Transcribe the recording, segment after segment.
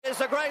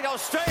the great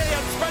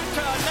Australian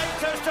sprinter,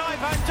 Nature's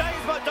Type and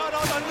James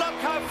McDonald, and look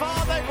how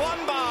far they've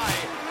won by.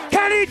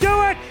 Can he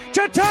do it?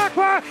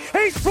 Chautauqua,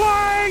 he's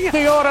flying!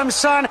 The autumn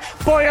sun,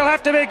 boy, he'll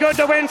have to be good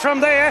to win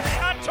from there.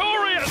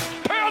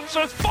 Artorias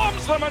pounces,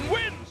 bombs them and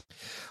wins!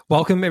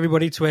 Welcome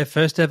everybody to our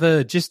first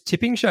ever Just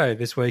Tipping show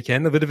this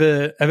weekend. A bit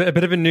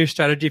of a new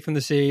strategy from the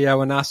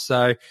CEO and us,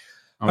 so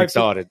I'm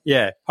excited.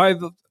 Yeah,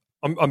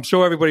 I'm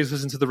sure everybody's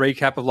listened to the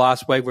recap of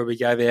last week where we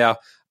gave our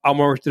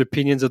unwarranted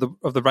opinions of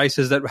the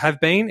races that have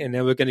been, and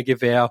now we're going to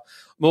give our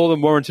more than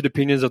warranted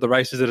opinions of the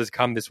races that has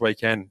come this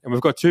weekend. And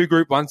we've got two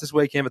Group 1s this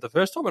weekend, but the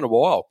first time in a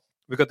while.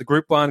 We've got the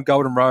Group 1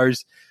 Golden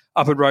Rose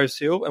up at Rose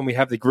Hill, and we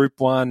have the Group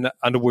 1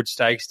 Underwood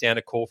Stakes down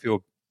at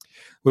Caulfield.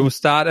 We will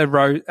start at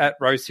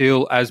Rose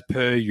Hill as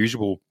per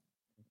usual.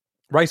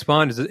 Race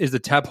 1 is the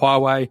Tab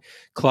Highway,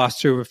 Class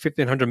 2 of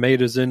 1,500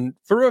 metres, and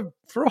for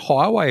a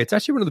highway, it's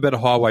actually one of the better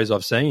highways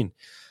I've seen.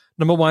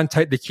 Number 1,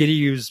 Take the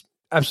Kitty, who's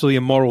absolutely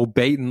a moral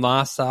beat in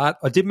last start.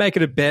 I did make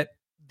it a bet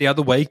the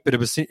other week, but it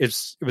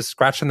was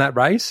scratched in that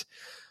race.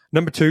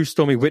 Number 2,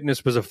 Stormy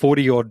Witness, was a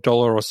 $40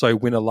 or so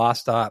winner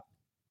last start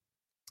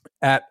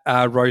at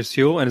Rose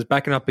Hill, and is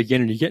backing up again,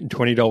 and you're getting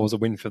 $20 a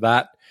win for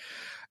that.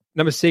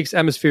 Number 6,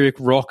 Atmospheric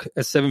Rock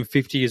at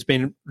 $7.50 has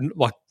been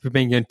we've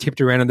been getting tipped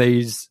around in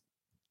these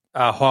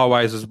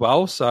highways as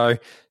well. So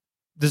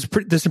there's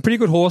some pretty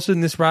good horses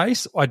in this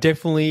race. I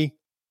definitely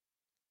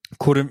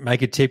couldn't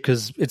make a tip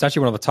because it's actually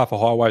one of the tougher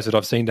highways that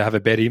I've seen to have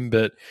a bet in.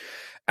 But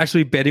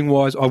actually, betting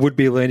wise, I would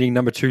be leaning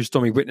number 2,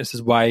 Stormy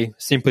Witness's way,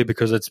 simply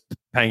because it's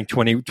paying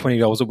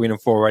 $20 a win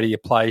and $4.80 a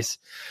place.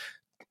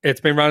 It's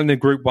been running in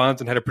Group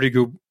 1s and had a pretty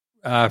good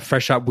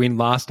fresh up win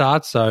last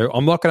start. So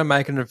I'm not going to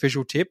make an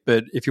official tip,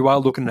 but if you are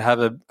looking to have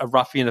a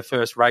roughie in the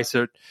first race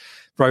at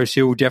Rose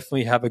Hill,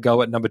 definitely have a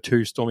go at number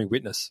 2, Stormy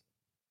Witness.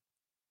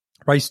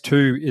 Race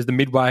 2 is the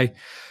Midway.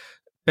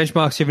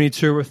 Benchmark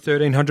 72 with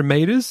 1,300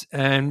 metres.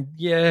 And,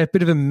 yeah, a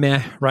bit of a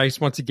meh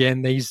race. Once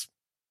again, these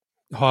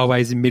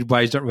highways and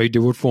midways don't really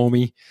do it for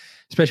me,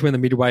 especially when the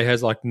Midway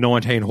has like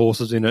 19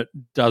 horses in it.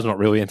 Does not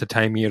really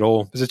entertain me at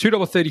all. There's a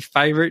 $2.30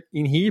 favourite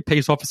in here,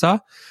 Peace Officer,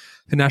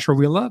 for National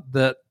Wheeler,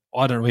 that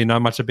I don't really know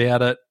much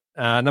about it.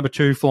 Number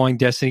 2, Flying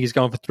Destiny, is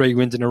going for 3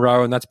 wins in a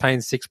row, and that's paying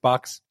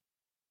 $6.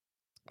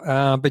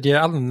 But,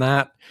 yeah, other than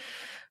that,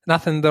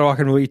 nothing that I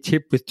can really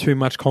tip with too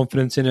much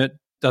confidence in it.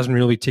 Doesn't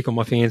really tickle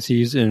my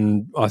fancies,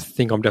 and I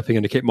think I'm definitely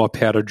going to keep my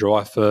powder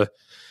dry for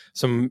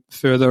some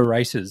further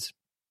races.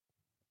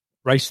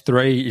 Race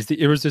 3 is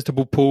the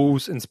Irresistible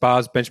Pools and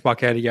Spas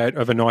Benchmark 88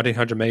 over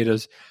 1,900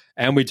 metres,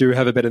 and we do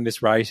have a bet in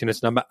this race, and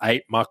it's number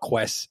 8,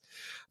 Marquess.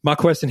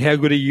 Marquess and How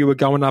Good Are You are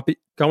going up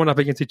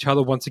against each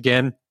other once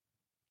again.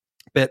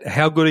 But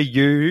How Good Are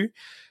You,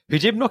 who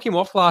did knock him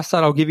off last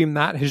start, I'll give him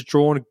that, has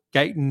drawn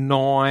gate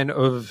 9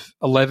 of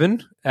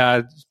 11.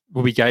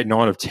 Will be gate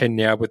 9 of 10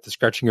 now with the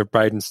scratching of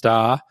Braden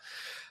Starr.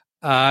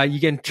 You're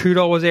getting $2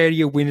 out of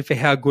your win for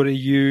How Good Are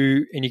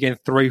You, and you're getting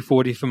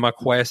 $3.40 for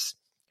Marquess.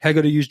 How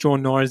Good Are You's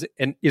drawn 9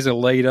 and is a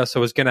leader,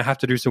 so is going to have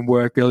to do some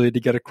work early to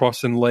get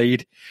across and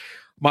lead.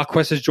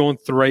 Marquess has drawn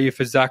 3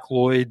 for Zach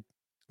Lloyd,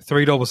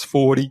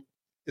 $3.40.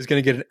 Is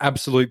going to get an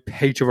absolute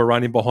peach of a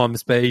run in behind the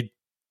speed.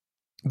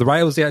 The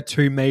rail's out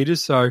 2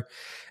 metres, so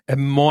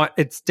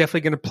it's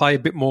definitely going to play a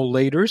bit more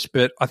leaders.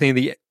 But I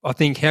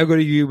think How Good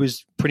Are You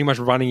was pretty much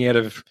running out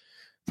of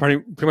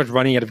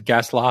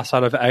gas last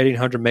start of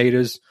 1,800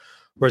 metres,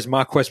 whereas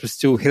Marquess was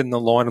still hitting the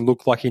line and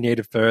looked like he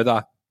needed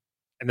further.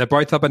 And they're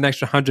both up an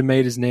extra 100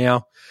 metres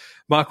now.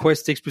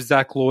 Marquess sticks with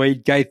Zach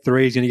Lloyd. Gate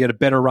 3 is going to get a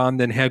better run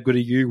than How Good Are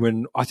You,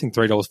 and I think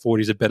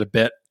 $3.40 is a better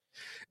bet,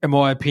 in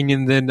my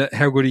opinion, than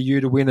How Good Are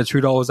You to win at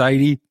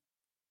 $2.80.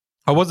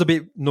 I was a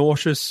bit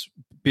nauseous,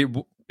 bit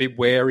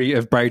wary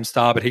of Braden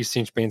Starr, but he's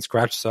since been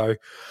scratched, so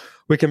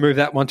we can move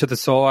that one to the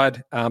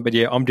side. But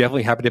yeah, I'm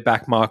definitely happy to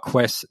back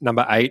Marquess,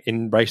 number 8,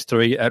 in race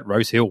 3 at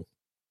Rose Hill.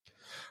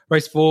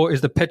 Race 4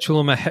 is the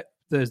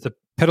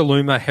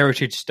Petaluma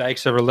Heritage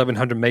Stakes over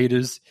 1,100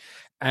 metres,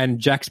 and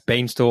Jack's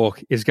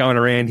Beanstalk is going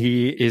around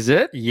here. Is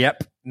it?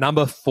 Yep.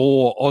 Number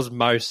 4,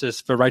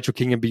 Osmosis, for Rachel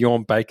King and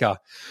Bjorn Baker.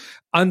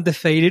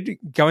 Undefeated,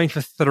 going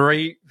for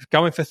 3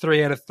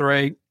 out of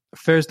 3.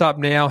 First up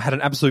now, had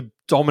an absolute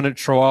dominant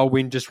trial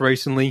win just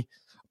recently.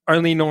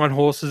 Only 9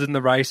 horses in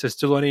the race, so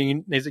still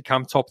only needs to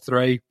come top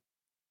 3.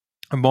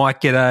 I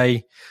might get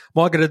a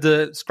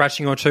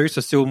scratching or 2,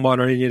 so still might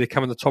only need to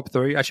come in the top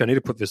 3. Actually, I need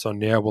to put this on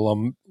now while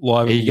I'm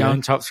live. Are you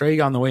going top 3? Are you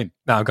going the win?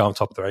 No, I'm going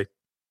top 3.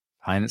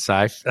 Playing it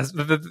safe.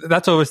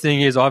 That's all the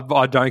thing is.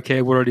 I don't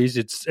care what it is.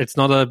 It's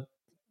not a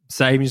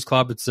savings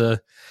club. It's a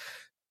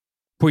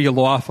put your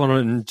life on it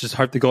and just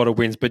hope the God it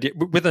wins. But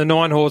with a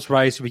 9-horse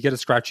race, we get a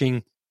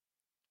scratching.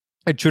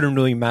 It shouldn't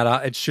really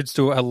matter. It should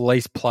still at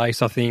least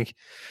place, I think.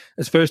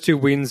 His first 2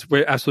 wins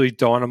were absolutely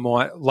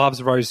dynamite.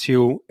 Loves Rose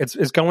Hill.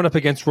 It's going up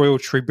against Royal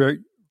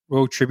Tribute,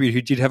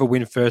 who did have a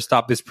win first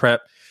up this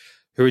prep,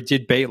 who it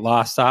did beat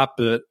last up.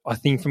 But I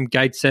think from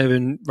gate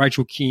 7,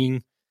 Rachel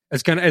King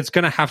It's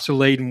gonna have to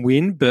lead and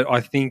win, but I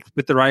think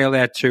with the rail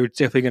out too, it's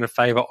definitely going to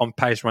favour on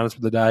pace runners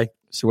for the day.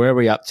 So where are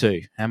we up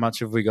to? How much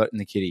have we got in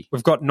the kitty?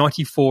 We've got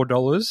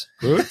 $94.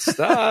 Good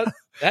start.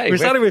 Hey, we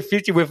started with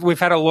 50. We've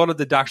had a lot of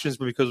deductions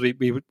because we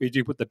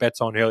do put the bets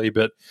on early,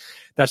 but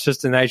that's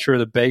just the nature of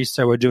the beast.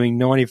 So we're doing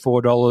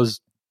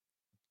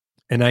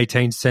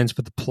 $94.18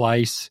 for the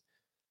place,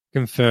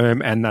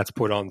 confirm, and that's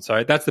put on.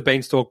 So that's the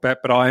Beanstalk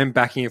bet, but I am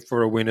backing it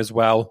for a win as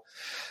well.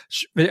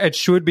 It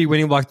should be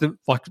winning like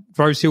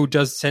Rose Hill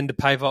does tend to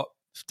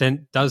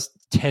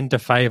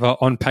favour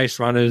on pace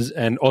runners,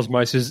 and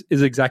Osmosis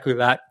is exactly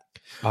that.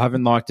 I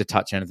haven't liked to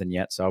touch anything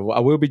yet, so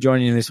I will be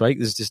joining you this week.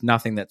 There's just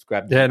nothing that's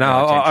grabbed. Yeah,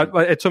 no,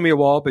 it took me a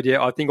while, but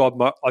yeah, I think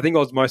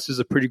Osmosis is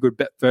a pretty good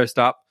bet first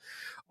up.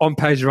 On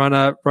page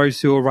runner,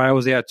 Rose Hill,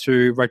 Rails out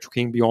to Rachel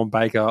King, Beyond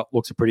Baker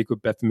looks a pretty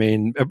good bet for me.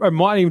 And it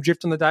might even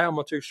drift on the day, I'm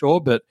not too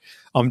sure, but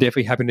I'm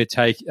definitely happy to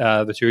take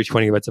the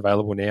 220 bets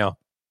available now.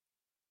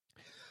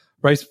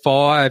 Race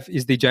 5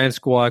 is the James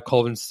Squire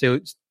Colvin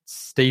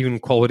Stephen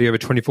quality over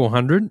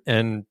 2,400,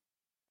 and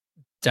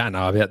don't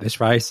know about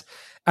this race.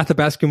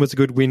 Athabaskan was a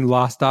good win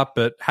last up,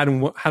 but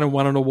hadn't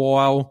won in a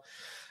while,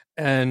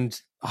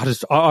 and I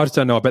just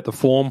don't know about the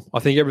form. I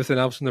think everything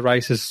else in the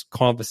race is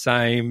kind of the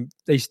same.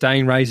 These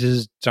staying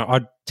races,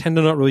 I tend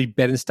to not really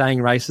bet in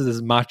staying races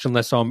as much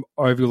unless I'm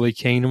overly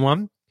keen on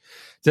one.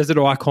 Desert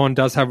Icon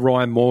does have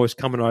Ryan Morris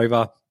coming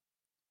over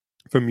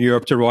from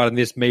Europe to ride in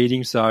this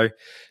meeting, so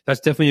that's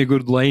definitely a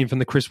good lean from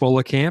the Chris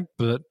Waller camp,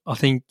 but I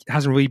think it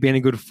hasn't really been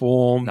in good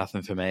form.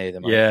 Nothing for me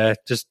either, mate. Yeah,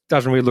 just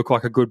doesn't really look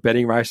like a good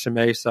betting race to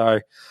me, so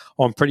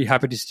I'm pretty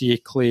happy to steer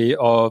clear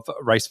of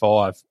race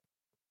 5.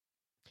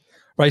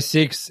 Race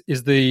 6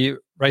 is the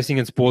Racing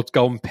and Sports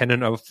Golden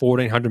Pennant of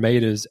 1,400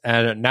 metres,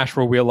 and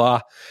Nashville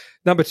Wheeler,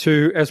 number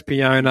 2,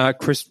 Espiona,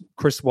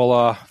 Chris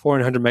Waller,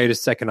 1,400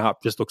 metres, second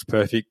up, just looks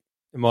perfect,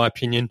 in my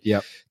opinion.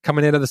 Yep.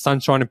 Coming out of the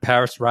Sunshine in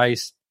Paris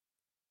race,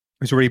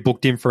 he's already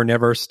booked in for an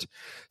Everest.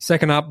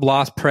 Second up,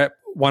 Last Prep,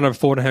 one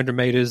of 1,400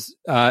 metres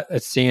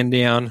at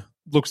Sandown.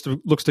 Looks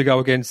to go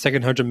again,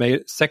 second up,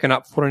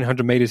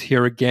 1,400 metres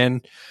here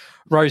again.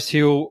 Rose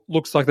Hill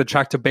looks like the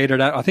track to beat it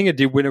at. I think it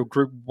did win a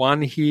Group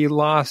 1 here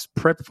last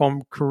prep, if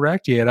I'm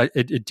correct. Yeah,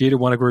 it did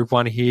win a Group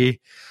 1 here.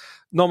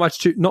 Not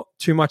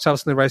too much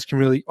else in the race can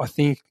really. I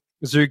think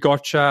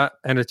Zugotcha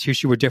and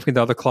Atishu were definitely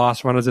the other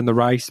class runners in the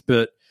race,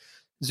 but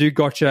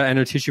Zugotcha and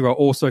Atishu are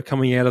also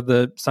coming out of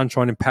the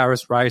Sunshine in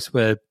Paris race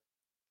where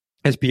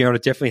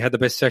Espiona definitely had the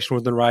best section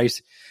within the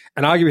race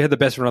and arguably had the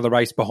best run of the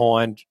race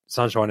behind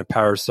Sunshine in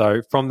Paris.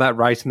 So from that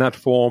race and that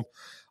form,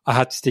 I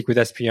had to stick with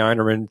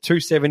Espiona, and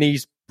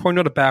 270s, probably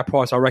not a bad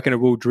price. I reckon it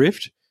will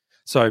drift.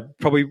 So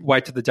probably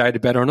wait to the day to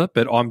bet on it,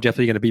 but I'm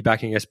definitely going to be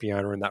backing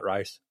Espiona in that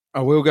race. I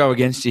will go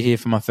against you here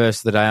for my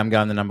first of the day. I'm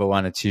going the number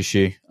 1 at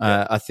Tissue.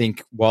 I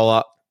think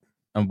Waller,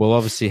 and we'll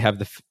obviously have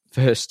the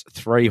first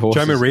 3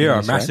 horses. Joe Maria,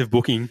 a massive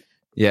booking.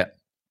 Yeah.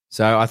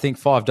 So I think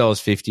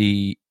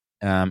 $5.50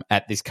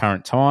 at this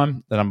current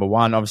time. The number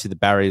 1, obviously the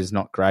barrier is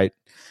not great.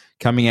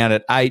 Coming out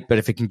at 8, but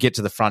if it can get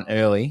to the front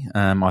early,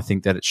 I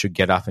think that it should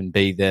get up and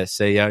be the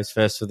CEO's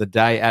first for the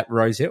day at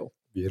Rose Hill.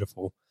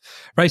 Beautiful.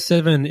 Race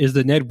 7 is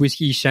the Ned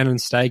Whiskey Shannon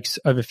Stakes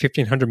over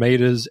 1,500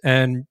 metres,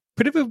 and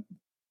bit of a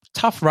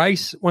tough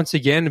race once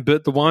again,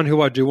 but the one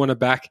who I do want to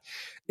back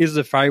is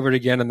the favourite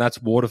again, and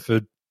that's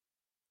Waterford.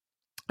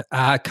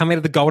 Coming out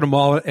of the Golden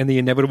Mile and the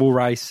Inevitable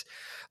race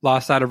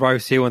last out of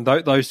Rose Hill, and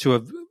those two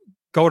have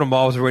Golden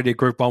Mile was already a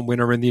Group 1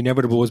 winner, and the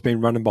Inevitable has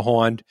been running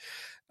behind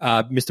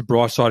Mr.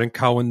 Brightside and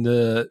Cohen,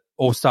 the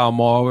All-Star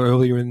Mile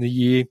earlier in the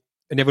year.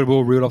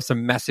 Inevitable reeled off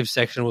some massive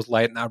section, was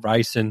late in that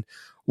race, and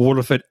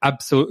Waterford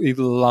absolutely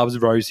loves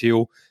Rose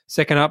Hill.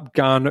 Second up,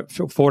 gun,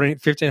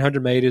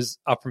 1,500 metres,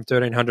 up from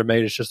 1,300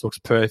 metres, just looks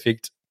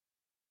perfect.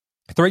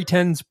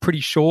 310's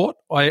pretty short,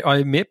 I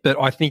admit, but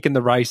I think in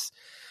the race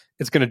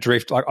it's going to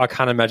drift. I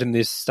can't imagine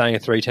this staying a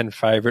 310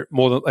 favourite.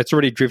 It's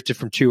already drifted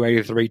from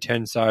 280 to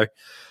 310, so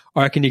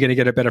I reckon you're going to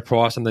get a better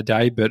price on the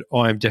day, but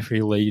I am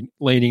definitely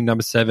leaning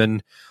number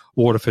 7,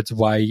 Waterford's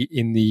way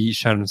in the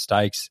Shannon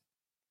Stakes.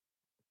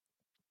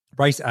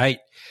 Race 8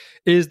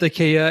 is the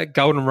Kia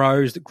Golden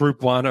Rose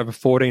Group 1 over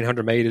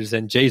 1,400 metres,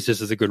 and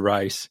Jesus is a good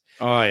race.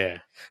 Oh, yeah.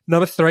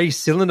 Number 3,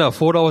 Cylinder,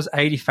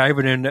 $4.80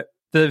 favourite, and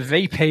the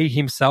VP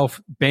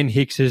himself, Ben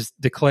Hicks, has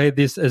declared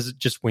this as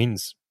just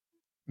wins.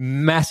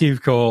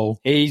 Massive call.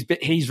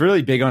 He's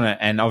really big on it,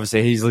 and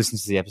obviously he's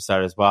listened to the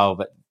episode as well,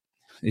 but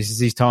this is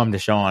his time to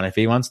shine. If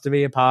he wants to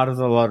be a part of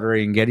the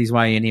lottery and get his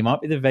way in, he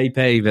might be the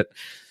VP, but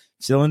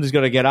Cylinder's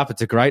got to get up.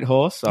 It's a great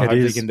horse, so I hope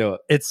he can do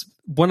it. It's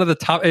one of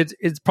the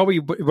it's probably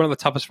one of the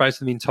toughest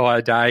races of the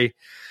entire day.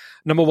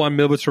 Number 1,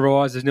 Milbert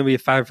Rise is nearly a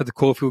favourite for the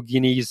Caulfield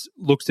Guineas.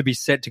 Looks to be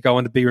set to go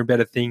on to bigger and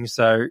better things,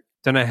 so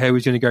don't know how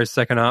he's going to go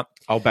second up.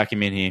 I'll back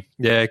him in here.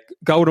 Yeah,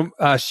 Golden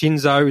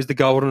Shinzo is the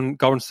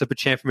Golden Slipper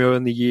champ from earlier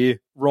in the year.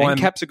 Ryan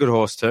Cap's a good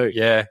horse too.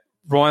 Yeah.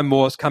 Ryan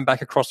Moore's come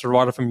back across the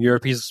rider from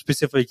Europe. He's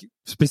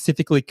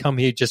specifically come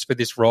here just for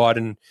this ride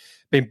and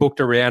been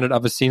booked around it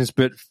ever since.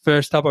 But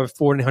first up over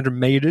 1,400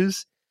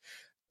 metres,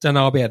 Don't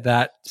know about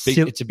that.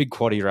 It's a big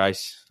quaddie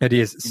race. It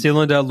is.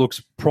 Cylinder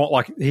looks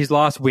like his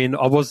last win.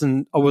 I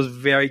was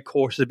very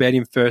cautious about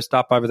him first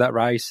up over that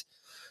race,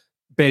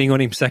 betting on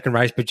him second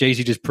race. But geez,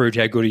 he just proved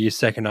how good he is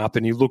second up,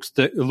 and he looks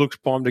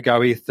primed to go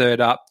here third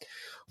up.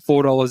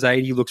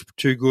 $4.80 looks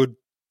too good.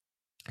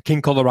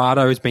 King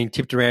Colorado has been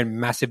tipped around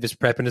massive this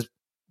prep and is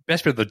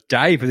best bet of the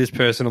day for this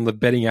person on the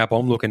betting app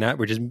I'm looking at,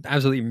 which is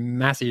absolutely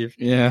massive.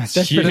 Yeah, it's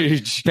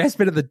huge. Best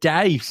bet of the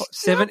day.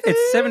 It's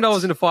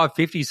 $7 into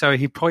 $5.50, so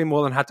he probably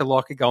more than had to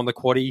like it go on the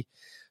quaddie.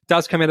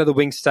 Does come out of the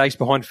wing stakes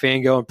behind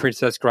Fangirl and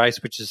Princess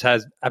Grace, which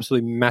has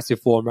absolutely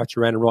massive form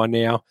around right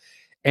now.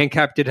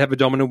 NCAP did have a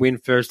dominant win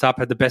first up,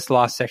 had the best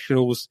last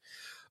sectionals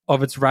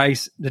of its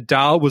race.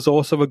 Nadal was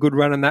also a good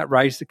run in that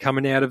race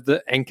coming out of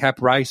the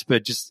NCAP race,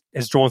 but just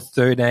has drawn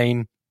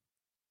 13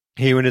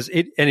 here and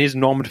is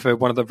nominated for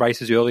one of the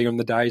races earlier in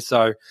the day.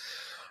 So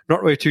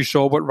not really too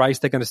sure what race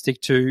they're going to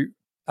stick to.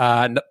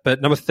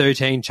 But number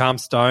 13,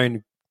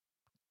 Charmstone,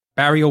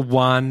 Barrier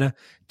 1.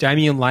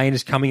 Damian Lane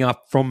is coming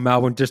up from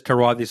Melbourne just to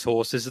ride this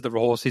horse. This is the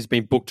horse he's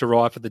been booked to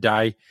ride for the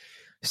day.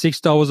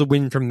 $6 a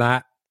win from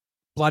that.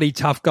 Bloody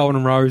tough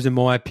Golden Rose, in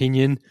my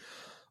opinion.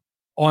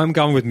 I'm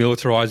going with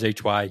Militarise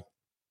each way.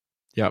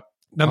 Yep.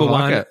 Number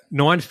one,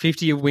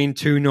 $9.50 a win,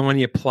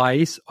 $2.90 a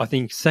place. I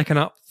think second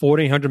up,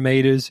 1,400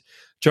 metres.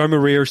 Joe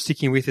Maria is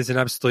sticking with is an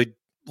absolute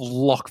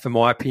lock for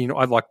my opinion.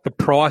 I like the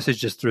price is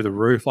just through the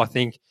roof. I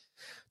think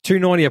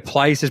 $2.90 a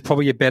place is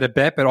probably a better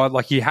bet,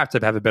 but you have to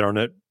have a bet on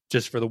it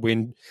just for the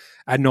win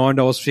at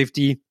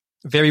 $9.50.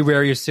 Very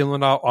wary of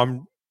Cylinder.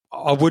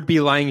 I would be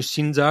laying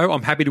Shinzo.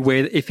 I'm happy to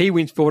wear if he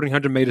wins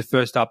 1,400 metres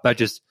first up. That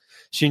just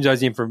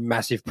Shinzo's in for a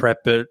massive prep,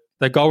 but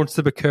the Golden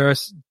Slipper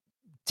curse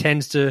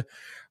tends to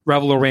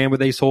ravel around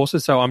with these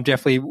horses, so I'm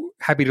definitely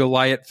happy to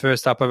lay it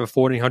first up over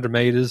 1,400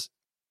 metres.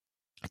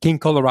 King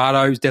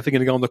Colorado is definitely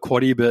going to go on the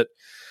quaddie, but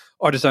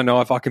I just don't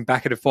know if I can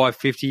back it at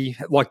 550.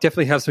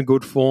 Definitely has some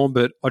good form,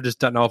 but I just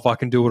don't know if I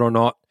can do it or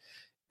not.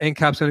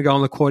 NCAP's going to go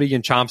on the quaddie,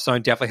 and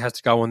Charmstone definitely has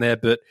to go on there,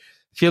 but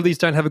Fieldies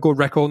don't have a good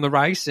record in the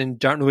race and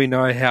don't really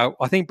know how.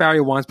 I think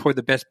Barrier 1's probably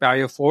the best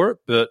barrier for it,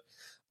 but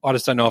I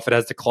just don't know if it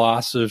has the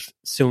class of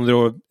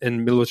Cylinder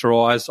and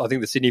Militarise. I think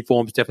the Sydney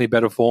form is definitely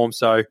better form,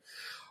 so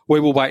we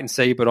will wait and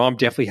see, but I'm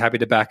definitely happy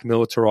to back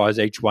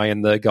Militarise each way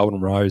in the Golden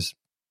Rose.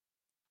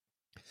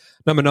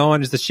 Number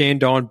 9 is the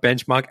Shandong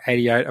Benchmark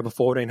 88 over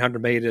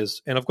 1,400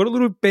 metres. And I've got a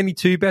little Benny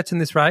 2 bets in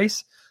this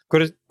race.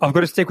 I've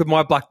got to stick with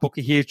my black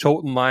bookie here,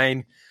 Chalton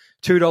Lane,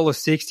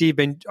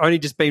 $2.60. Only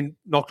just been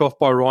knocked off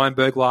by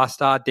Ryanberg last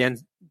start,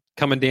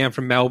 coming down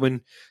from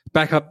Melbourne.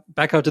 Back up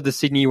to the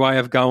Sydney way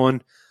of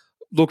going.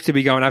 Looks to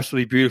be going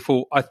absolutely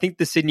beautiful. I think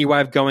the Sydney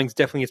way of going is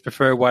definitely its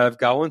preferred way of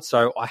going,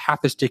 so I have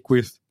to stick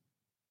with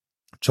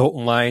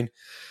Chalton Lane.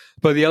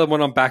 But the other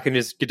one I'm backing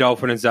is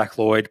Godolphin and Zach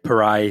Lloyd,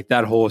 Paray.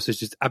 That horse is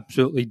just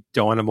absolutely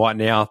dynamite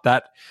now.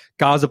 That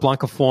Garza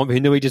Blanca form, who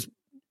knew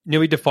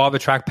he defied the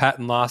track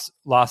pattern last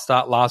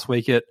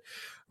week at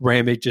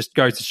Randwick, just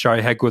goes to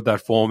show how good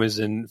that form is.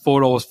 And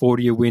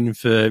 $4.40 a win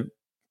for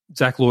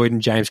Zach Lloyd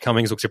and James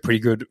Cummings looks a pretty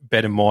good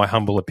bet in my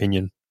humble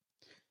opinion.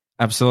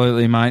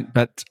 Absolutely, mate.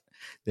 But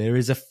there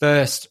is a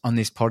first on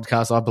this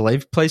podcast, I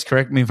believe. Please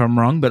correct me if I'm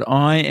wrong, but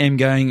I am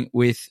going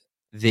with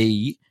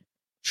the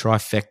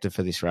trifecta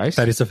for this race.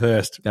 That is a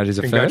first.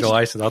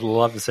 Congratulations. I'd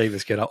love to see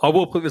this get up. I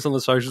will put this on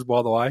the socials,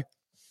 by the way.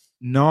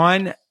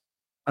 9,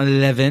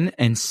 11,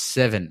 and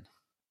 7.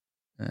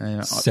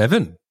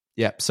 7?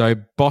 Yep. So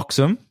box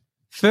them.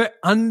 For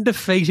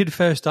undefeated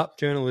first up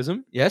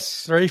journalism.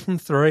 Yes. 3 from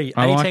 3.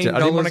 I liked it. I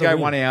didn't want to go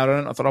one out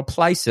on it. I thought I'll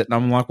place it. And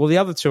I'm like, well, the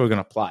other two are going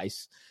to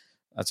place.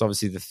 That's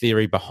obviously the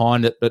theory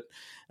behind it. But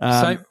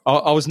I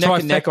was neck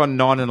and neck on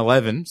 9 and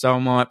 11. So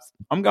I'm like,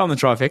 I'm going the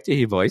trifecta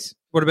here, boys.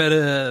 What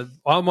about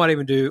I might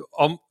even do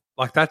I'll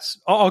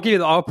give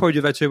you I'll probably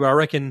do that too, but I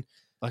reckon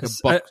like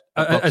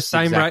a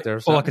same race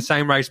or like a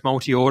same race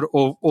multi or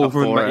all of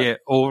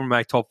them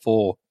make top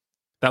 4.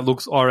 That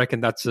looks, I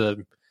reckon that's a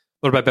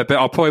little bit better. But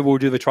I probably will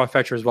do the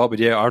trifecta as well. But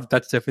yeah,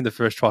 that's definitely the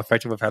first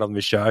trifecta we've had on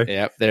this show.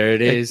 Yep, there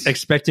it is.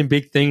 Expecting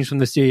big things from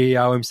the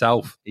CEO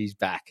himself. He's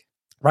back.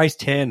 Race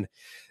 10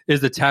 is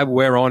the tab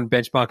we're on,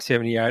 benchmark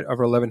 78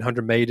 over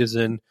 1,100 metres.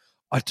 And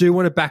I do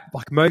want to back,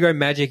 Mogo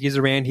Magic is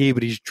around here,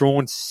 but he's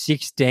drawn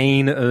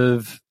 16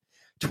 of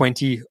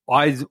 20.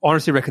 I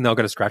honestly reckon they're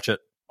going to scratch it.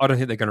 I don't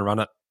think they're going to run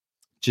it.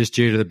 Just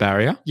due to the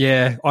barrier?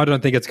 Yeah, I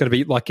don't think it's going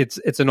to be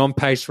it's an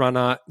on-pace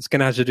runner. It's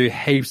going to have to do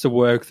heaps of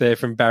work there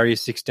from barrier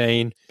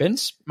 16.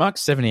 Benchmark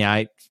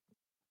 78,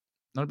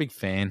 not a big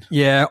fan.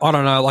 Yeah, I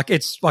don't know.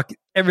 It's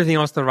everything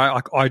else in the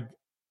race,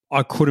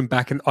 I couldn't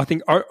back it. I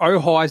think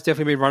Ohigh's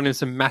definitely been running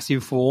some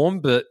massive form,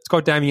 but it's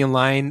got Damian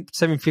Lane.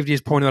 750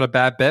 is probably not a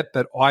bad bet,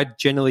 but I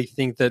generally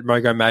think that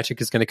Mogo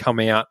Magic is going to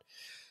come out.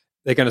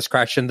 They're going to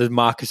scratch and the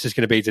market's just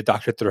going to be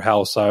deducted through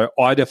hell. So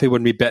I definitely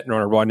wouldn't be betting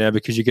on it right now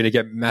because you're going to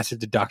get massive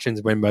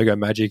deductions when Mogo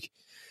Magic,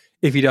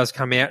 if he does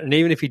come out. And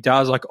even if he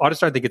does, I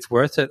just don't think it's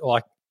worth it.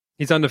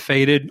 He's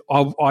undefeated.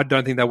 I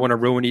don't think they want to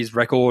ruin his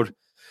record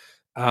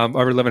over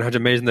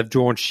 1,100 metres and they've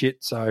drawn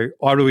shit. So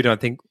I really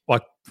don't think,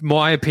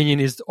 my opinion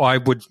is I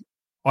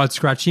I'd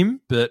scratch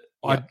him, but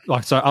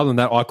other than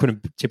that, I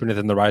couldn't tip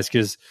anything in the race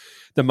because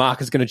the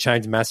market's going to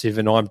change massive,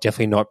 and I'm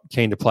definitely not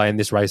keen to play in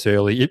this race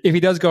early. If he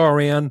does go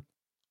around,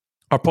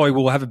 I probably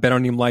will have a bet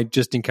on him late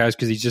just in case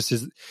because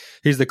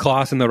he's the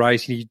class in the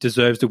race. He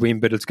deserves to win,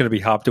 but it's going to be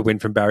hard to win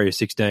from barrier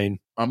 16.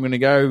 I'm going to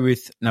go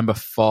with number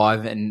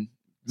 5 and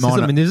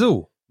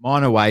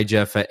minor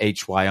wager for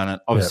each way on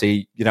it.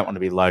 Obviously, you don't want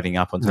to be loading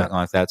up on something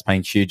like that. It's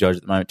paying huge odds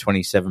at the moment,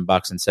 $27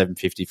 and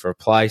 $7.50 for a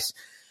place.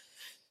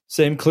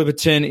 Sam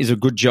Clipperton is a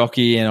good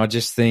jockey, and I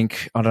just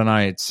think, I don't know,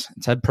 it's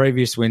had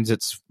previous wins.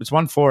 It's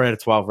won 4 out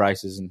of 12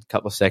 races in a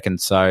couple of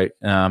seconds, so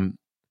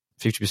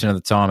 50% of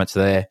the time it's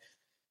there.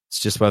 It's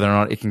just whether or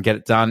not it can get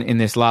it done in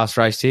this last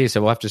race here,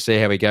 so we'll have to see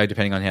how we go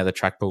depending on how the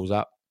track pulls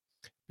up.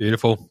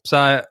 Beautiful.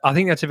 So I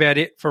think that's about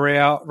it for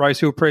our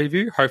Rosehill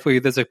preview. Hopefully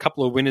there's a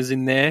couple of winners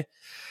in there,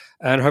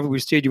 and hopefully we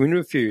steered you into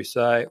a few.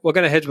 So we're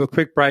going to head to a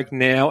quick break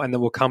now, and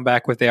then we'll come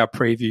back with our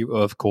preview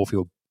of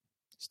Caulfield.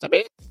 Stop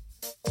it.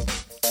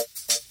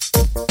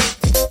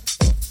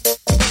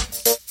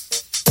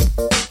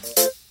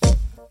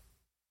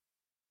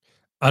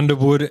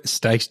 Underwood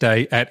Stakes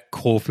Day at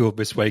Caulfield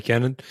this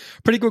weekend. And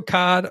pretty good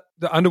card.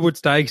 The Underwood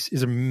Stakes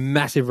is a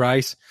massive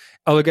race.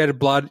 Alligator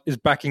Blood is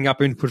backing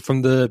up input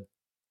from the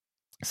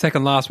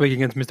second last week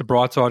against Mr.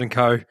 Brightside and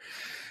Co.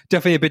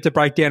 Definitely a bit to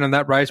break down on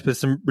that race, but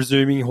some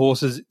resuming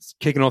horses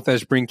kicking off their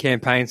spring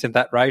campaigns in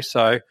that race.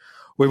 So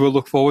we will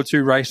look forward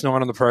to race 9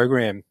 on the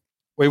program.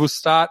 We will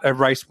start at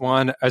race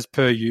 1 as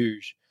per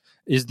usual.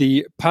 Is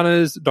the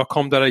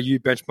punters.com.au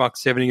benchmark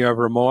 70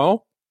 over a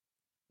mile.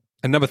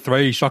 And number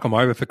 3, shock 'em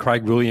over for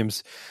Craig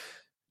Williams.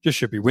 Just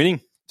should be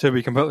winning, to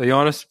be completely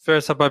honest.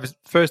 First up at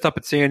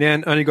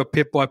CNN, only got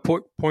pipped by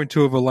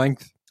 0.2 of a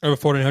length over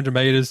 1,400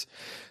 metres.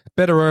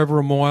 Better over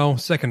a mile.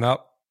 Second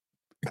up,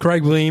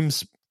 Craig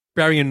Williams,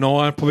 barrier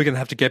 9, probably going to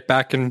have to get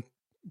back and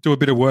do a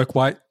bit of work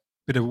late,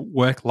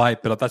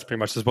 but that's pretty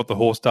much just what the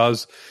horse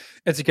does.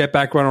 It's a get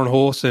back run on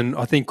horse, and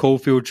I think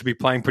Caulfield should be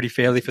playing pretty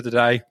fairly for the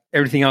day.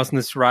 Everything else in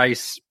this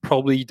race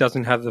probably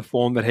doesn't have the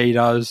form that he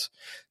does.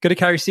 Going to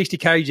carry 60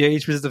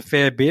 kgs, which is a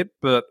fair bit,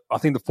 but I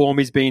think the form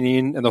he's been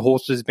in and the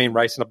horses he's been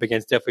racing up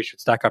against definitely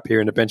should stack up here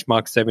in the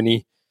benchmark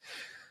 70.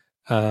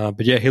 But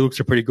yeah, he looks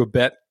a pretty good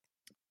bet.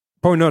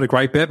 Probably not a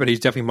great bet, but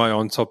he's definitely my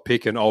on-top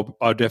pick, and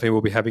I definitely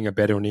will be having a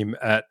bet on him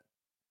at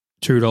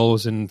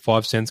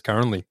 $2.05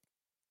 currently.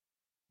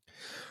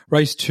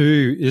 Race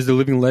 2 is the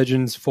Living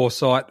Legends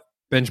Foresight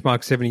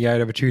benchmark 78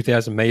 over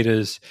 2,000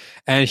 metres.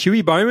 And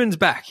Huey Bowman's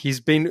back.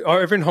 He's been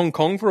over in Hong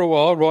Kong for a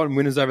while, riding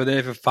winners over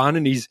there for fun,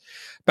 and he's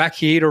back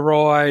here to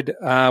ride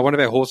one of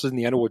our horses in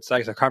the Underwood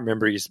Stakes. I can't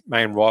remember his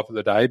main ride for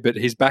the day, but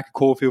he's back at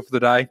Caulfield for the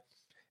day.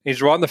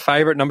 He's riding the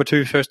favourite, number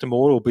 2, First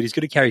Immortal, but he's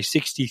going to carry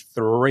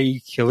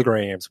 63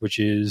 kilograms, which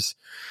is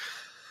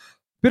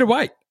a bit of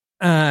weight.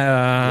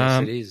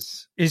 Yes, it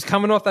is. He's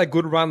coming off that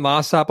good run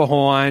last start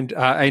behind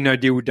Ain't No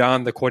Deal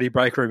Done, the quaddie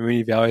breaker at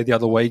Moonee Valley the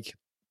other week.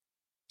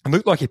 It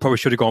looked like he probably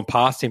should have gone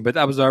past him, but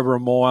that was over a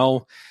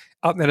mile,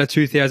 up there at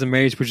 2,000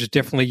 metres, which is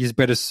definitely his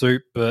better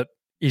suit. But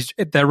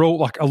they're all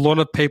like a lot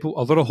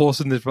of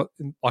horses in this. Like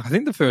I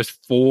think the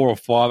first 4 or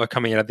 5 are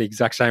coming out of the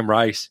exact same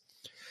race.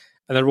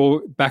 And they're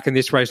all back in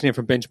this race now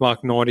from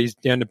benchmark 90s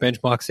down to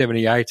benchmark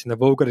 78, and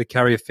they've all got to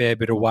carry a fair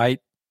bit of weight.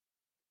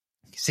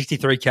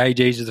 63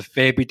 kgs is a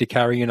fair bit to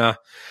carry in a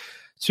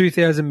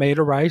 2,000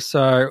 metre race.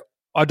 So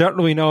I don't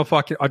really know if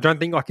I can. I don't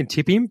think I can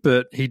tip him,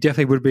 but he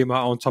definitely would be my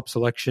on-top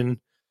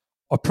selection.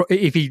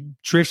 If he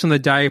drifts on the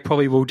day, I'm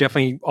probably going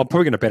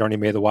to bet on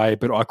him either way,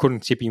 but I couldn't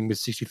tip him with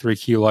 63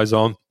 kilos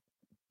on.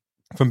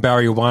 From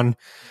barrier 1.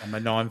 Number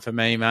 9 for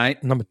me, mate.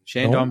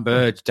 Shandon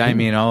Burge,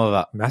 Damien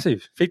Oliver.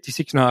 Massive.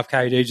 56.5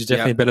 kgs is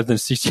definitely better than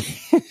 60.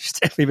 It's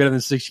definitely better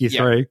than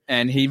 63. Yep.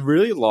 And he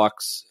really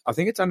likes, I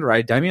think it's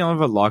underrated, Damien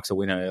Oliver likes a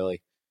winner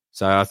early.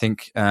 So I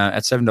think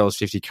at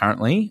 $7.50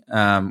 currently,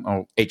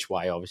 or each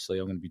way, obviously,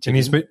 I'm going to be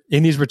tipping.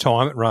 In his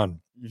retirement run.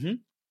 Mm-hmm.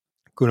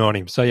 Good on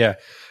him. So, yeah,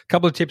 a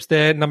couple of tips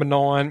there. Number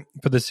 9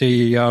 for the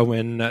CEO,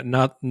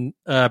 and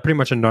pretty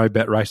much a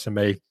no-bet race for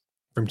me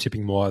from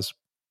tipping-wise.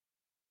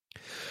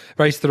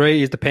 Race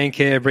 3 is the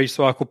Pancare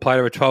Recycle Plate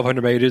over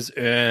 1,200 metres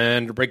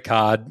and red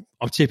card.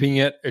 I'm tipping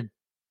it.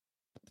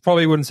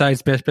 Probably wouldn't say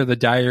it's best bet of the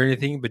day or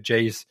anything, but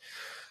geez,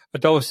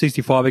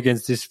 $1.65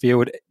 against this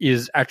field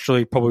is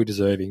actually probably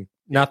deserving.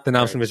 Nothing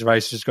else from this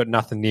race, just got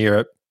nothing near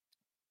it.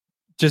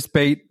 Just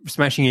beat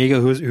Smashing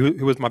Eagle,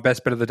 who was my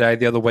best bet of the day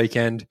the other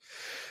weekend,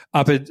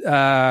 up at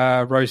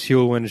Rose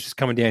Hill, and it's just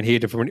coming down here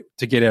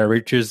to get our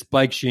riches.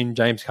 Blake Shin,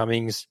 James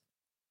Cummings.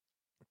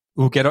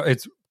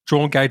 It's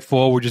drawn gate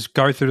 4. We'll just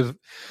go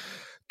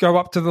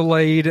up to the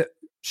lead.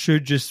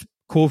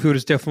 Caulfield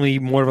is definitely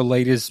more of a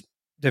leaders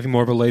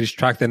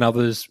track than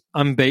others.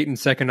 Unbeaten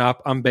second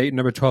up, unbeaten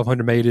over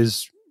 1,200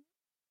 metres.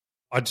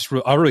 I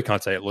really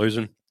can't say it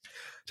losing.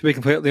 To be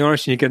completely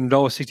honest, you get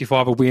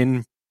 $1.65 a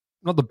win.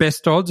 Not the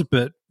best odds,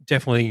 but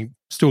definitely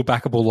still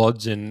backable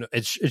odds, and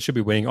it should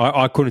be winning.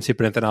 I couldn't tip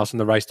anything else in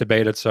the race to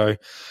beat it, so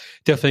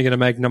definitely going to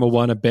make number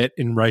 1 a bet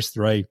in race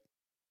 3.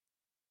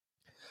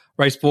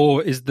 Race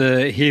 4 is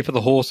the Here for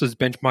the Horses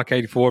benchmark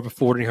 84 over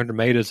 1,400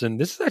 metres, and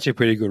this is actually a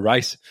pretty good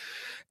race.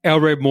 Our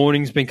Red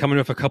Morning's been coming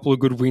off a couple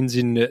of good wins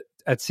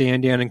at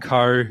Sandown and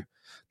Co.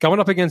 Going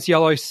up against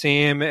Yellow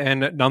Sam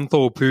and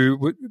Nunthorpe, who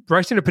were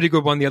racing a pretty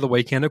good one the other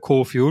weekend at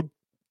Caulfield.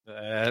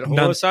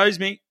 Horse owes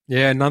me.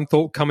 Yeah,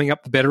 Nunthorpe coming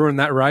up the better in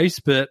that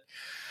race, but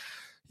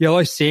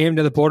Yellow Sam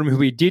down the bottom, who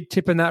we did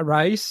tip in that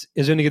race,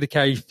 is only going to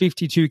carry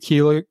 52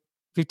 kgs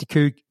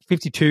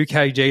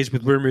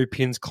with Wimmera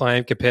Pins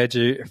claim compared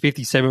to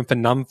 57 for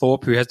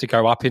Nunthorpe, who has to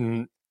go up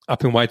in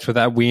weights for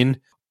that win.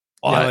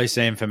 Yellow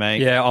Sam for me.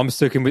 Yeah, I'm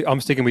sticking with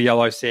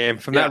Yellow Sam.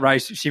 From that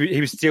race,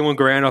 he was stealing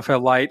ground off her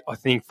late. I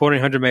think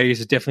 1,400 metres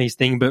is definitely his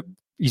thing, but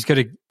he's got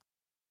to,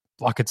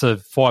 it's a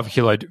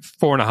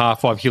 4.5,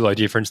 5 kilo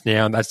difference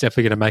now, and that's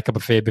definitely going to make up a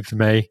fair bit for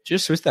me.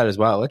 Just with that as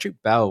well,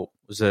 Electric Bell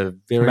was a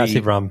very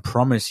massive run,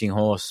 promising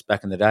horse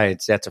back in the day.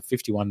 It's out to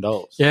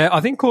 $51. Yeah,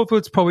 I think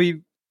Caulfield's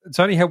it's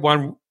only had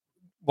one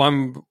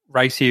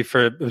race here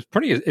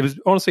it was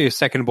honestly a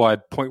second by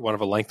 0.1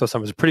 of a length or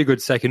something. It was a pretty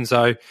good second.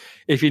 So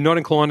if you're not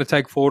inclined to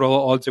take $4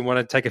 odds and want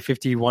to take a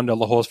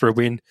 $51 horse for a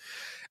win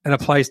and a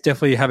place,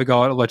 definitely have a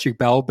go at Electric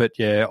Bell. But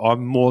yeah,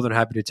 I'm more than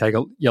happy to take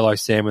a Yellow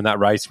Sam in that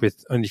race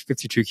with only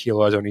 52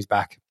 kilos on his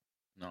back.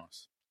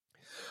 Nice.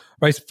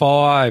 Race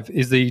 5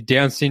 is the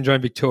Down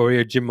Syndrome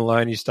Victoria Jim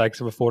Maloney Stakes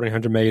over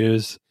 1,400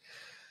 metres.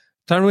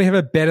 Don't really have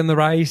a bet in the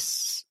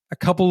race. A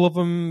couple of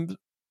them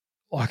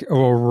are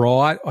all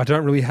right. I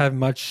don't really have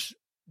much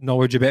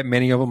knowledge about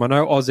many of them. I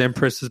know Oz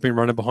Empress has been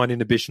running behind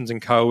Inhibitions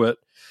and Co. at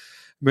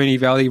Moonee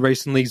Valley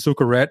recently.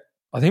 Zuccarette,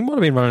 I think, might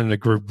have been running a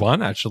Group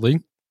 1, actually,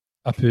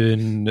 up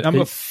in...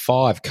 Number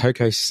 5,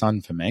 Coco's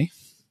Sun for me.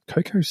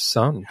 Coco's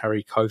Sun.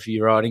 Harry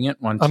Kofi riding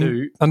it.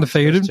 1-2.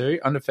 Undefeated. 2,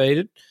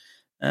 undefeated.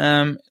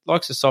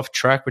 Likes a soft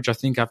track, which I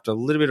think after a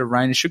little bit of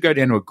rain, it should go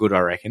down to a good,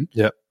 I reckon.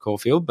 Yep.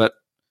 Caulfield, but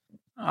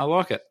I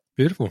like it.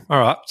 Beautiful. All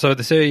right. So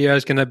the CEO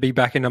is going to be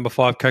back in number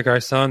 5, Coco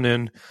Sun,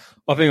 and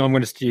I think I'm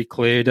going to steer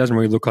clear. It doesn't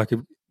really look like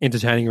an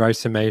entertaining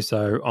race to me,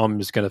 so I'm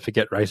just going to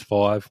forget race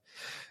 5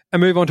 and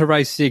move on to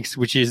race 6,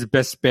 which is the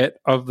best bet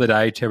of the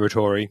day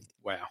territory.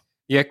 Wow.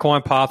 The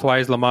Equine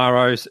Pathways,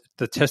 Lamaros,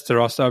 the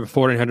Testarossa over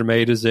 1,400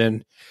 metres,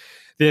 and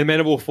the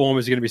amenable form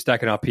is going to be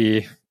stacking up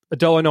here.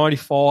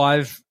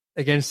 $1.95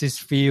 against this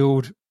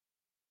field.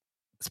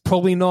 It's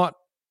probably not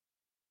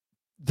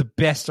the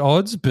best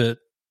odds, but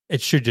it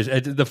should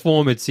the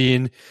form it's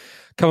in,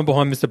 coming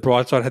behind Mr.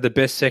 Brightside, had the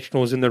best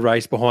sectionals in the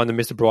race behind the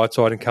Mr.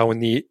 Brightside and Co. in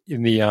the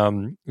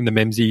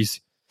Memsies.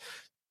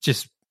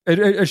 Just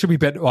it should be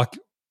bet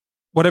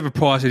whatever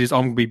price it is.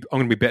 I'm going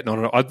to be betting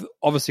on it. I'd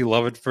obviously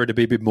love it for it to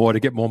be a bit more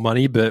to get more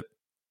money, but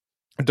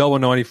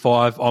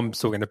 $1.95, I'm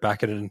still going to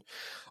back it, and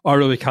I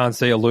really can't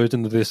see a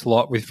losing to this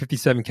lot with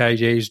 57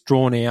 kgs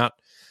drawn out.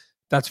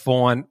 That's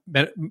fine.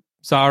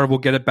 Zara will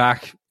get it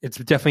back. It's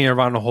definitely a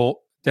run on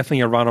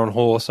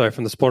horse. So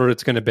from the spot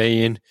it's going to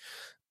be in,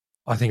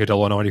 I think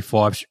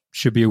 $1.95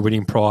 should be a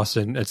winning price,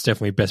 and it's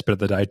definitely best bet of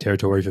the day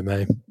territory for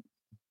me.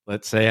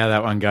 Let's see how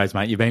that one goes,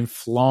 mate. You've been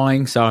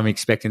flying, so I'm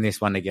expecting this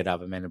one to get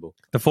up amenable.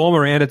 The form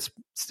around it's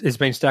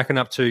been stacking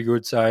up too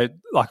good, so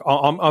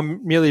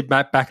I'm merely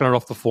backing it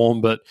off the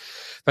form, but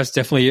that's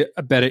definitely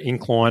a better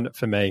incline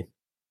for me.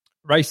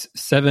 Race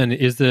 7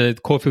 is the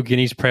Caulfield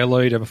Guineas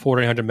Prelude over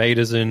 1,400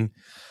 metres, and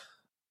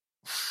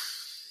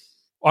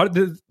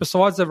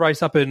besides the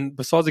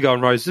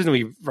Golden Rose, this is going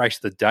to be race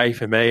of the day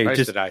for me. Race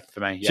of the day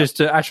for me, yeah. Just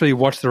to actually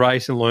watch the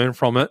race and learn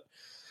from it.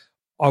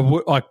 I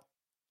would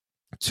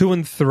 2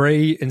 and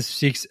 3 and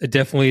 6 are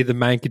definitely the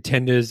main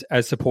contenders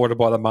as supported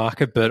by the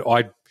market, but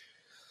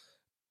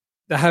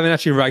they haven't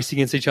actually raced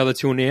against each other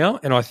till now,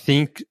 and I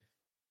think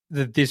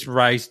that this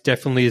race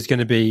definitely is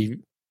going to be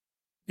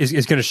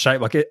is going to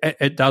shape, like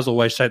it does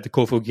always shape the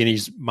Caulfield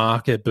Guineas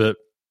market, but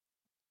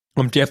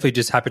I'm definitely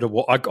just happy to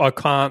watch.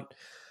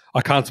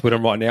 I can't split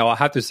them right now. I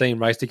have to see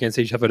them raced against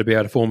each other to be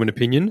able to form an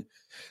opinion.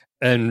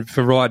 And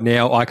for right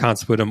now, I can't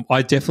split them. I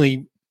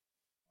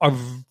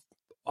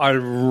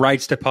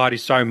rate Step Party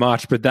so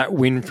much, but that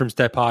win from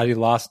Step Party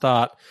last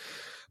start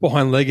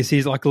behind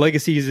Legacies,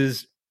 Legacies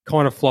has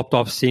kind of flopped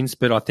off since,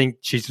 but I think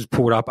she's just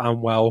pulled up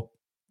unwell.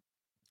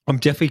 I'm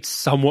definitely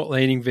somewhat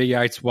leaning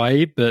V8's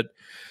way, but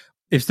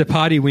if the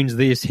party wins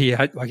this, he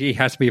has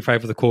to be a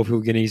favourite of the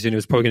Caulfield Guineas, and it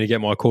was probably going to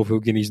get my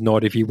Caulfield Guineas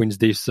nod if he wins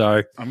this.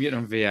 So I'm getting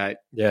on V8.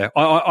 Yeah,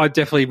 I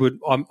definitely would.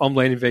 I'm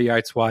leaning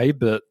V8's way,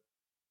 but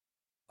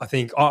I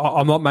think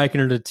I'm not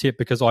making it a tip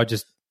because I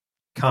just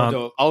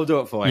can't. I'll do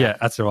it for you. Yeah,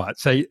 that's all right.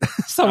 So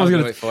someone's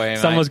going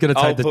to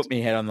take put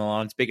me head on the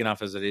line. It's big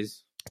enough as it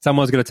is.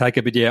 Someone's going to take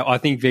it, but yeah, I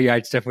think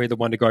V8's definitely the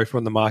one to go for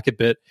on the market.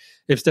 But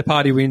if Step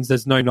Party wins,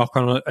 there's no knock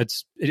on it.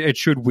 It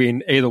should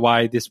win either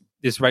way. This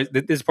race,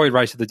 this is probably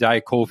race of the day,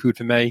 Caulfield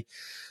for me,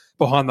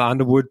 behind the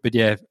Underwood. But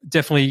yeah,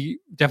 definitely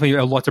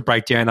a lot to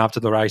break down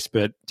after the race,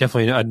 but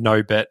definitely a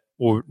no bet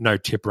or no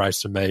tip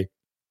race for me.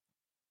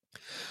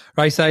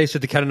 Race A is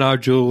the Catanaro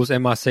Jewels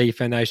MRC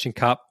Foundation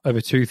Cup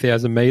over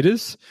 2,000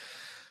 metres.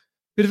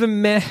 Bit of a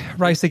meh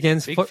race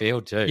against... Big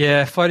field too.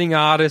 Yeah, Floating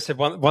Artists have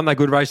won that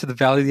good race of the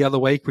Valley the other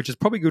week, which is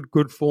probably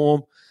good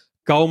form.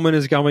 Goldman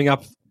is going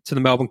up to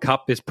the Melbourne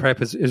Cup this prep,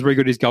 has really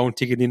got his golden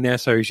ticket in there,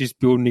 so he's just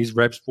building his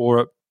reps for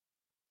it.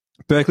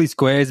 Berkeley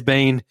Square's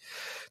been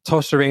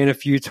tossed around a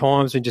few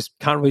times and just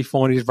can't really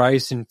find his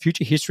race, and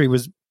Future History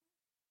was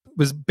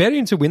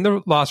betting to win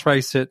the last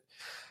race at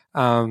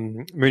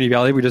Moonee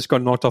Valley. We just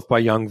got knocked off by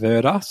Young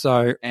Verda,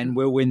 and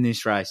we'll win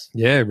this race.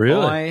 Yeah,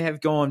 really. I have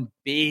gone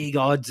big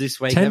odds this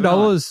week.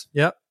 $10.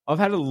 Yep. I've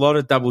had a lot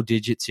of double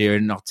digits here,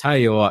 and I'll tell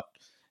you what,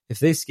 if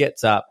this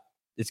gets up,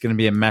 it's going to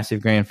be a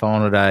massive grand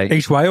final day.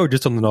 Each way or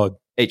just on the nod?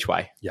 Each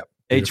way. Yep.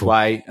 Each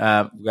way. We'll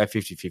go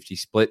 50-50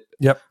 split.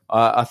 Yep.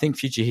 I think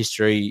Future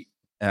History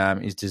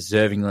is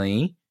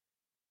deservingly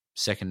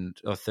second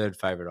or third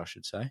favourite, I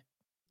should say.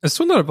 It's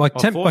still not like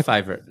 10 fourth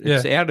favourite.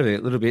 It's out of it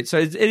a little bit. So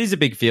it is a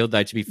big field,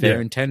 though, to be fair.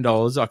 Yeah. And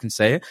 $10, I can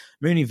see it.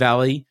 Moonee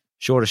Valley,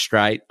 shorter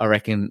straight. I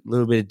reckon a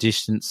little bit of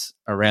distance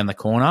around the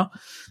corner.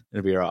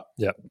 It'll be all right.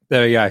 Yep.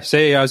 There we go.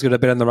 CEO's got a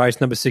bet on the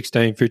race, number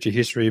 16, Future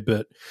History,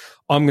 but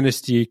I'm going to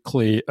steer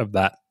clear of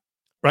that.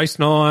 Race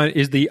 9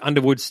 is the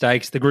Underwood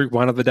Stakes, the Group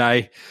 1 of the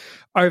day,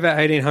 over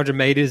 1,800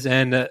 metres,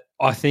 and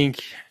I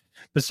think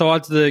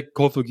besides the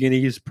Caulfield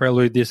Guineas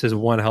prelude, this is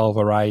one hell of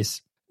a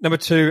race. Number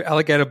 2,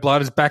 Alligator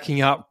Blood is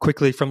backing up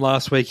quickly from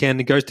last weekend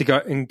and goes to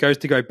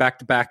go back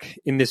to back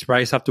in this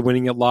race after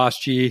winning it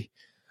last year.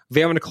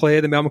 Vow and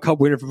Claire, the Melbourne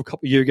Cup winner from a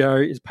couple of years ago,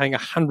 is paying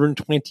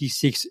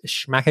 126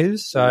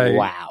 schmackers. So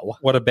wow,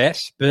 what a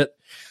bet! But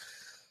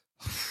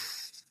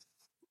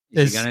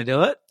is he going to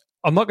do it?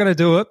 I'm not going to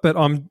do it, but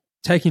I'm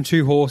taking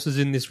 2 horses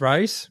in this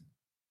race.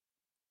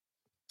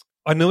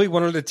 I nearly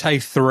wanted to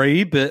take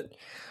 3, but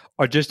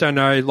I just don't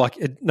know. Like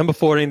number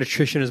 14,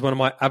 Attrition, is one of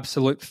my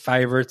absolute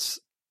favourites.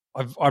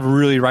 I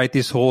really rate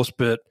this horse,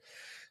 but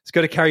it's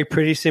got to carry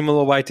pretty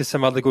similar weight to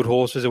some other good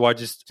horses who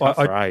tough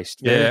race.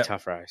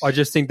 I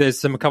just think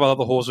there's a couple of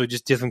other horses who are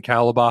just different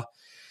caliber.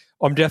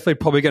 I'm definitely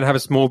probably going to have a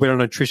small bit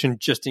on Attrition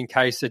just in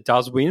case it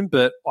does win,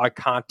 but I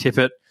can't tip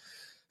it.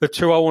 The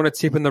 2 I want to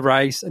tip in the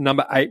race,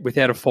 number 8,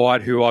 Without a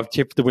Fight, who I've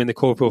tipped to win the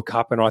Caulfield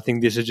Cup, and I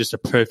think this is just a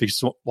perfect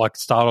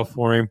starter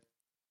for him.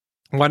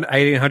 Won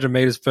 1,800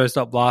 metres first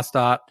up last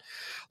start.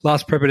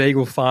 Last prep at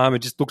Eagle Farm. It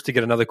just looks to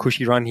get another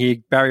cushy run here.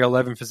 Barrier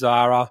 11 for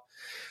Zara.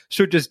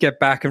 Should just get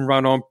back and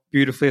run on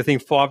beautifully. I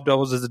think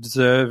 $5 is a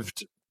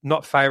deserved,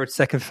 not favourite,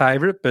 second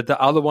favourite. But the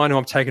other one who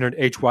I'm taking at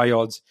each way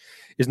odds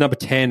is number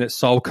 10 at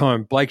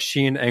Soulcombe. Blake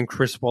Shin and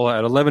Chris Waller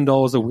at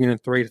 $11 a win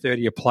and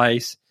 $3.30 a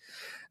place.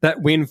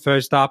 That win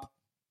first up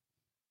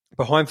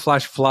behind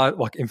Flash Flood,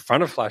 like in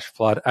front of Flash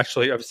Flood,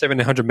 actually over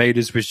 1,700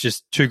 metres was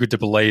just too good to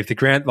believe. The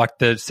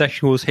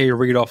sectionals he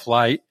read off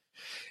late.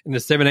 In the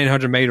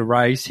 1,700 metre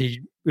race,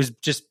 he was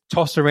just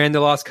tossed around the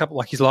last couple.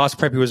 Like his last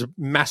prep, he was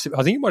massive. I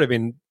think he might have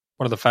been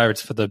one of the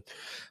favourites for the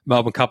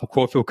Melbourne Cup or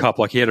Caulfield Cup.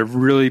 Like he had a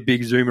really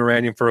big zoom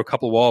around him for a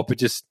couple of while, but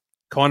just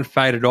kind of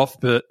faded off.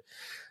 But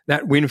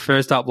that win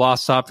first up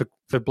last start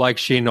for Blake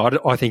Shin,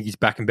 I think he's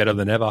back and better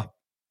than ever.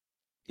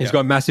 He's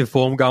got massive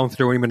form going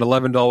through him, and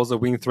 $11 a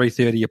win,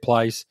 $3.30 a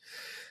place.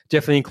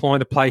 Definitely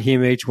inclined to play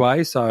him each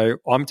way. So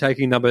I'm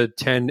taking number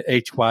 10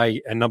 each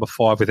way and number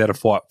 5 Without a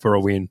Fight for a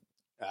win.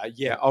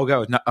 I'll go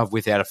with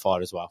Without a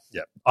Fight as well.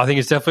 Yeah, I think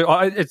it's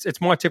definitely it's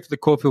my tip for the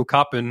Caulfield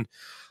Cup, and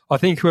I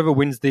think whoever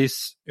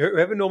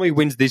normally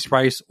wins this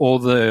race or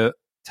the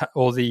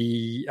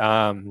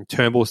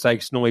Turnbull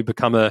Stakes normally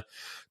become a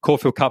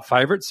Caulfield Cup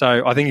favourite.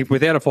 So I think if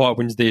Without a Fight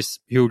wins this,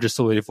 he'll just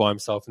solidify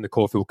himself in the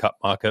Caulfield Cup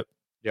market.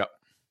 Yep.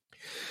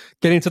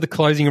 Getting to the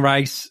closing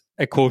race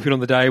at Caulfield on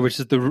the day, which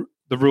is the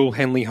Rule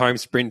Henley Home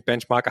Sprint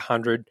Benchmark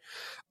 100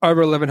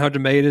 over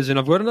 1,100 metres, and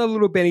I've got another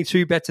little Benny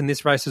 2 bets in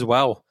this race as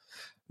well.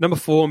 Number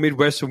 4,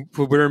 Midwest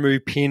for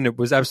Wirramoo Pin. It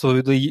was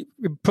arguably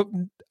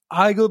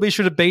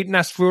should have beaten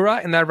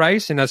Asfura in that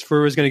race, and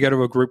Asfura is going to go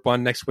to a Group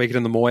 1 next week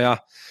in the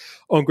Moya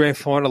on grand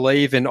final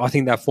leave, and I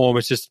think that form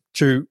is just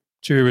too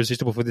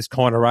irresistible for this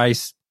kind of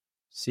race.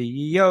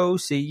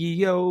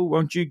 CEO,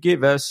 won't you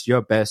give us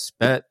your best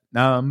bet?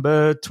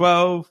 Number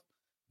 12,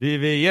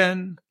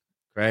 Vivian,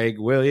 Craig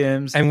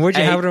Williams. And would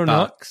you have it or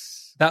not? $8.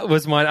 That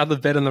was my other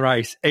bet in the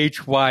race.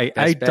 Each way,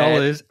 Best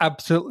 $8. bet.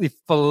 Absolutely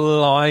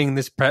flying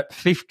this prep.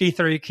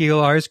 53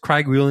 kilos.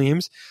 Craig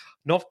Williams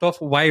knocked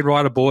off Wade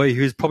Rider Boy,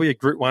 who's probably a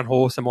Group 1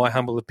 horse, in my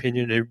humble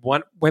opinion, who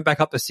went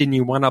back up to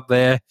Sydney, won up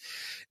there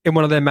in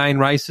one of their main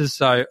races.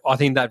 So I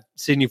think that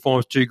Sydney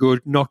form's too good.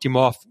 Knocked him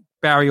off.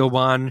 Barrier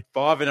 1.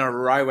 5 in a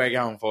row we're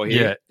going for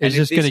here. Yeah, it's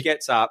just going to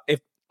gets up.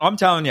 If I'm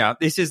telling you,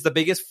 this is the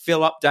biggest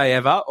fill-up day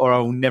ever, or I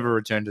will never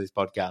return to this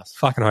podcast.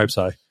 Fucking hope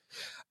so.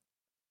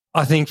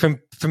 I think from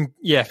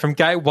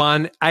gate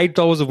 1,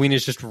 $8 a win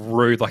is just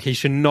rude. Like he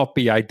should not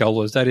be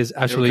 $8. That is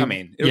actually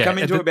It'll come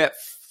into about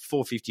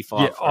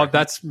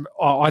 $4.55.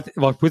 Yeah,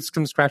 like with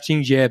some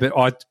scratchings, yeah, but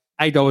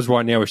 $8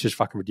 right now is just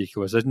fucking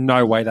ridiculous. There's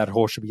no way that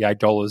horse should be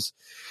 $8.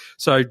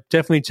 So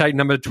definitely take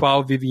number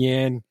 12,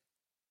 Vivienne,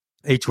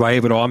 each way,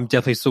 but I'm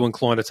definitely still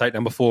inclined to take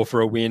number 4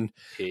 for a win.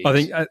 Jeez. I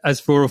think as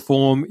for a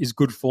form is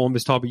good form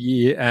this time of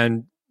year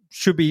and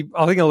should be,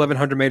 I think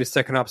 1,100 metres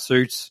second up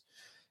suits.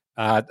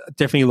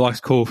 Definitely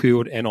likes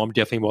Caulfield, and I'm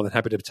definitely more than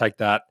happy to take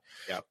that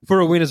for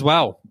a win as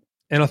well.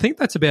 And I think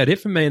that's about it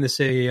for me and the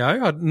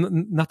CEO.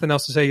 Nothing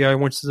else the CEO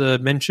wants to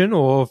mention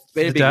or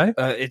today?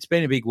 It's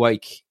been a big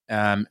week,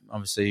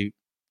 obviously, in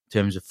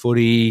terms of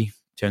footy, in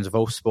terms of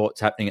all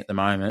sports happening at the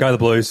moment. Go the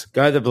Blues.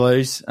 Go the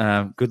Blues.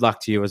 Good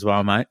luck to you as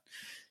well, mate,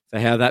 for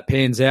how that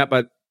pans out.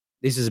 But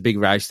this is a big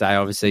race day,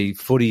 obviously.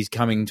 Footy's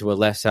coming to a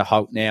lesser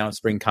halt now.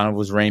 Spring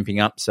Carnival's ramping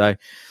up. So,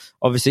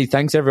 obviously,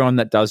 thanks everyone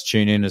that does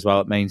tune in as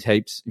well. It means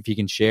heaps. If you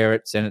can share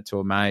it, send it to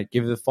a mate.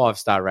 Give it a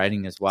 5-star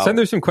rating as well. Send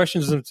through some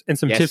questions and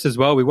some tips as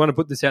well. We want to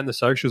put this out in the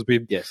socials.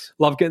 We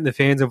love getting the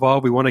fans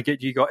involved. We want to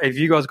get you guys. If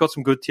you guys got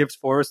some good tips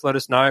for us, let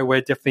us know.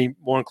 We're definitely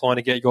more inclined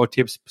to get your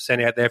tips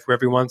sent out there for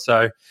everyone.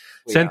 So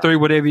send through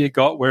whatever you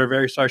got. We're a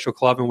very social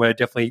club, and we're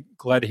definitely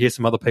glad to hear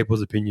some other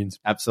people's opinions.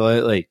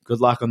 Absolutely. Good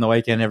luck on the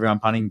weekend, everyone.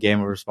 Punting,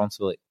 gamble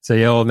responsibly. See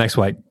you all next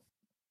week.